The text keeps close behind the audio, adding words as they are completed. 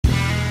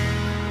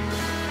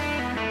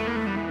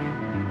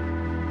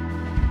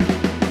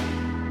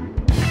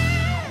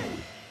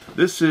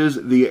This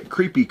is the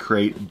Creepy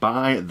Crate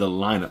by The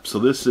Lineup. So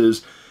this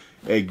is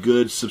a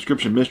good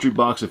subscription mystery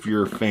box if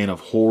you're a fan of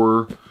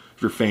horror,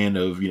 if you're a fan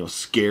of, you know,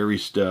 scary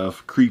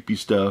stuff, creepy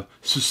stuff,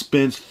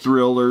 suspense,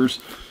 thrillers.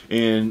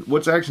 And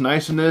what's actually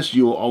nice in this,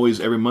 you'll always,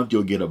 every month,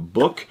 you'll get a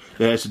book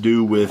that has to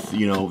do with,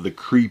 you know, the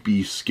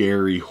creepy,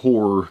 scary,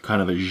 horror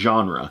kind of a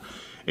genre.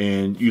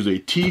 And usually a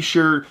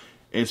t-shirt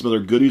and some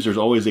other goodies. There's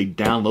always a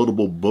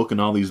downloadable book in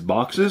all these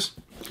boxes.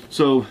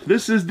 So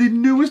this is the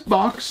newest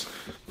box.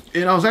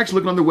 And I was actually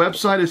looking on their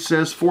website. It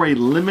says for a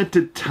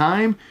limited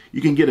time,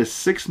 you can get a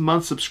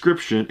 6-month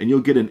subscription and you'll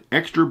get an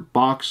extra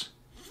box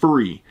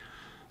free.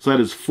 So that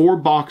is 4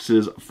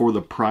 boxes for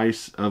the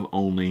price of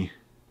only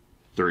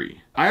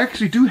 3. I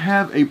actually do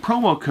have a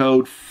promo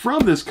code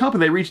from this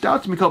company. They reached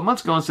out to me a couple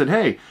months ago and said,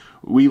 hey,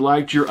 we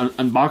liked your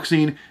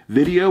unboxing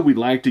video. We'd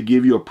like to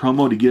give you a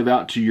promo to give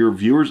out to your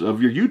viewers of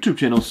your YouTube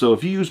channel. So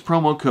if you use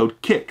promo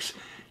code KICKS,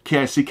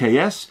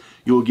 K-I-C-K-S,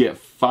 you'll get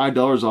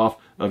 $5 off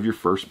of your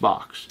first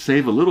box.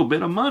 Save a little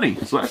bit of money.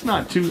 So that's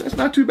not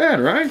too bad,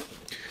 right?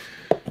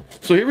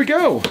 So here we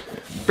go.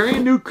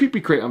 Brand new Creepy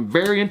Crate. I'm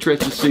very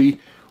interested to see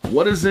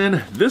what is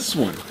in this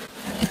one.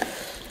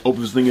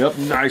 Open this thing up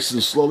nice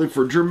and slowly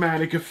for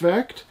dramatic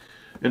effect.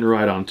 And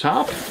right on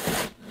top.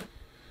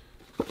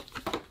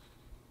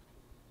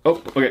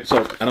 Oh, okay,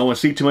 so I don't want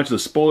to see too much of the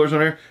spoilers on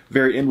there.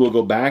 Very end, we'll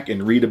go back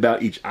and read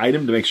about each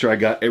item to make sure I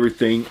got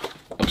everything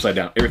upside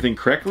down, everything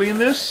correctly in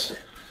this.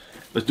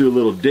 Let's do a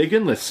little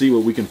digging. Let's see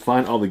what we can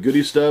find, all the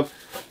goodie stuff.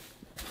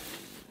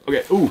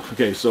 Okay, ooh,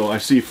 okay, so I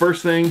see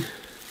first thing,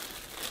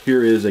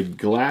 here is a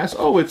glass.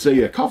 Oh, it's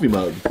a coffee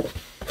mug.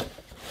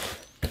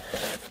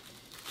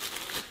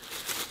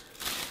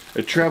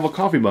 A travel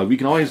coffee mug. We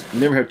can always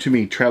never have too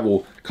many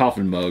travel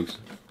coffee mugs,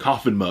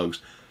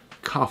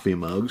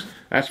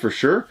 that's for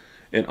sure.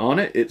 And on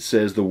it, it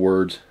says the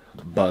words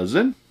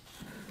buzzin'.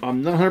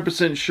 I'm not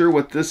 100% sure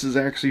what this is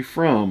actually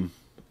from.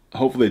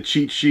 Hopefully the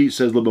cheat sheet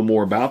says a little bit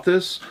more about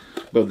this.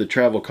 But the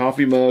travel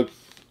coffee mug,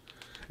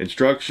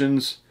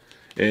 instructions,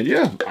 and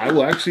yeah, I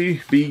will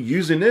actually be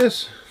using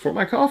this for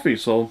my coffee.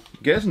 So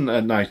I guess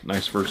a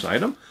nice first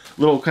item.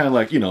 Little kind of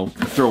like, you know,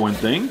 throw-in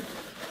thing.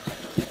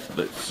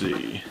 Let's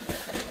see.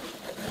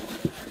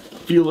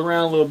 Feel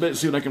around a little bit,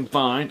 see what I can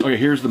find. Okay,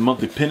 here's the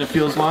monthly pin it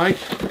feels like.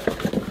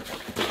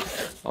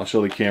 I'll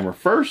show the camera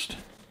first.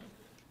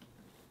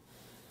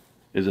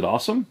 Is it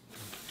awesome?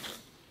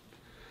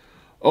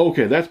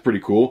 Okay, that's pretty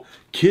cool.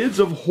 Kids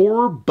of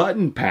Horror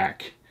button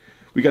pack.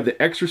 We got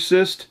The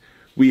Exorcist.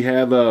 We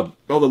have the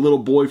little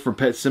boy from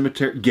Pet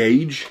Sematary,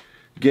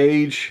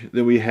 Gage.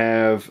 Then we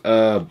have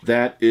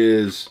that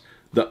is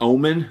The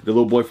Omen, the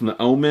little boy from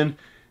The Omen,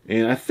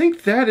 and I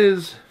think that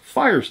is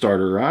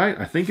Firestarter, right?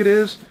 I think it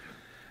is.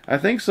 I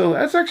think so.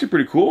 That's actually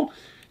pretty cool.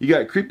 You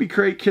got Creepy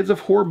Crate Kids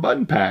of Horror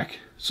button pack.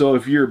 So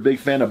if you're a big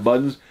fan of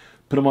buttons,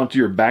 put them onto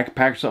your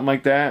backpack or something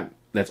like that.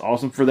 That's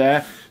awesome for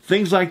that.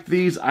 Things like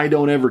these, I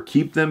don't ever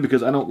keep them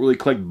because I don't really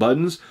collect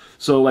buttons.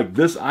 So like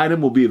this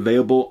item will be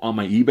available on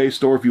my eBay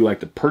store if you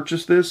like to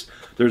purchase this.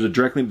 There's a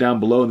direct link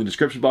down below in the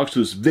description box to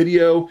this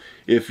video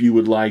if you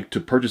would like to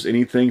purchase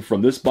anything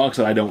from this box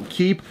that I don't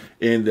keep,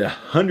 and the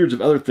hundreds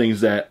of other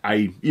things that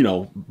I, you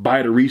know,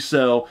 buy to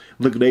resell,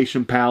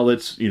 liquidation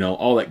pallets, you know,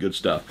 all that good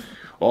stuff.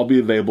 All be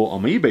available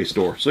on my eBay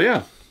store. So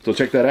yeah, so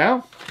check that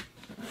out.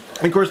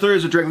 And of course, there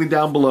is a direct link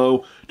down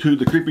below to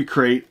the Creepy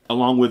Crate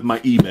along with my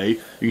eBay.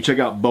 You can check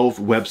out both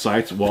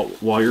websites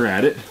while you're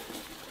at it.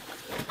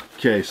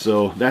 Okay,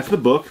 so that's the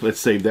book.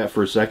 Let's save that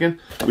for a second.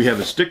 We have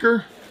a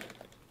sticker.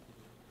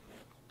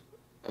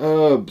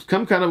 Some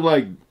kind of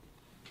like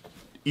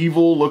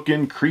evil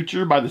looking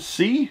creature by the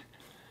sea.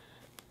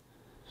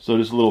 So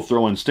just a little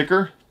throw-in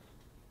sticker.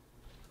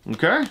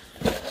 Okay.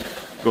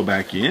 Go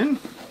back in.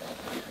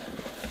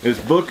 This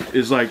book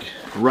is like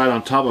right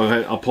on top of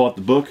it. I'll pull out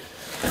the book.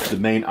 The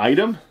main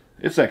item.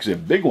 It's actually a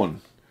big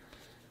one.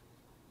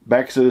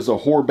 Back says a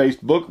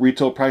horror-based book,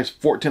 retail price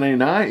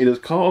 $14.99. It is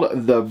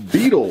called The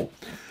Beetle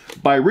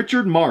by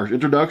Richard Marsh.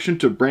 Introduction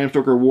to Bram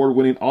Stoker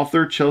award-winning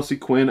author Chelsea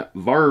Quinn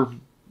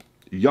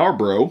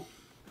Yarbrough.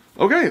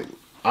 Okay,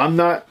 I'm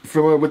not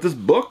familiar with this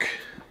book.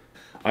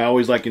 I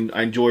always I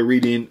enjoy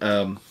reading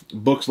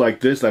books like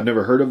this that I've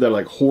never heard of. They're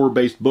like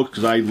horror-based books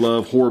because I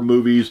love horror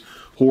movies,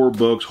 horror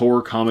books,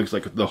 horror comics,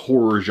 like the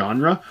horror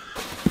genre.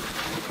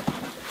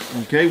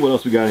 Okay, what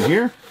else we got in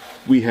here?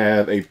 We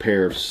have a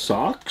pair of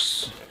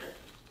socks.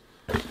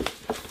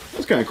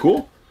 That's kind of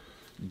cool.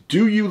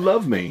 Do You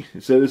Love Me?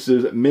 It says this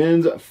is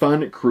men's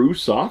fun crew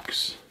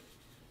socks.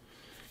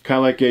 Kind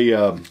of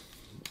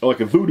like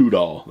a voodoo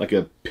doll, like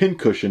a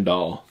pincushion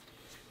doll.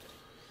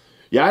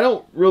 Yeah,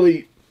 I'll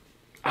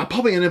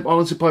probably end up,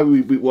 honestly, I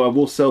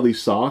will sell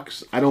these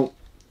socks. I don't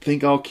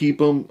think I'll keep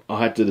them. I'll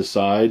have to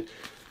decide.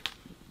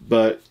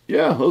 But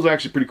yeah, those are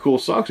actually pretty cool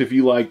socks if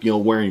you like, you know,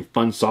 wearing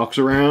fun socks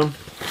around.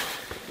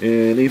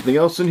 And anything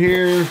else in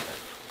here?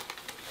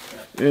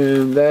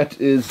 And that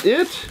is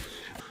it.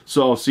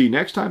 So I'll see you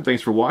next time.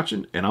 Thanks for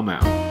watching, and I'm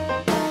out.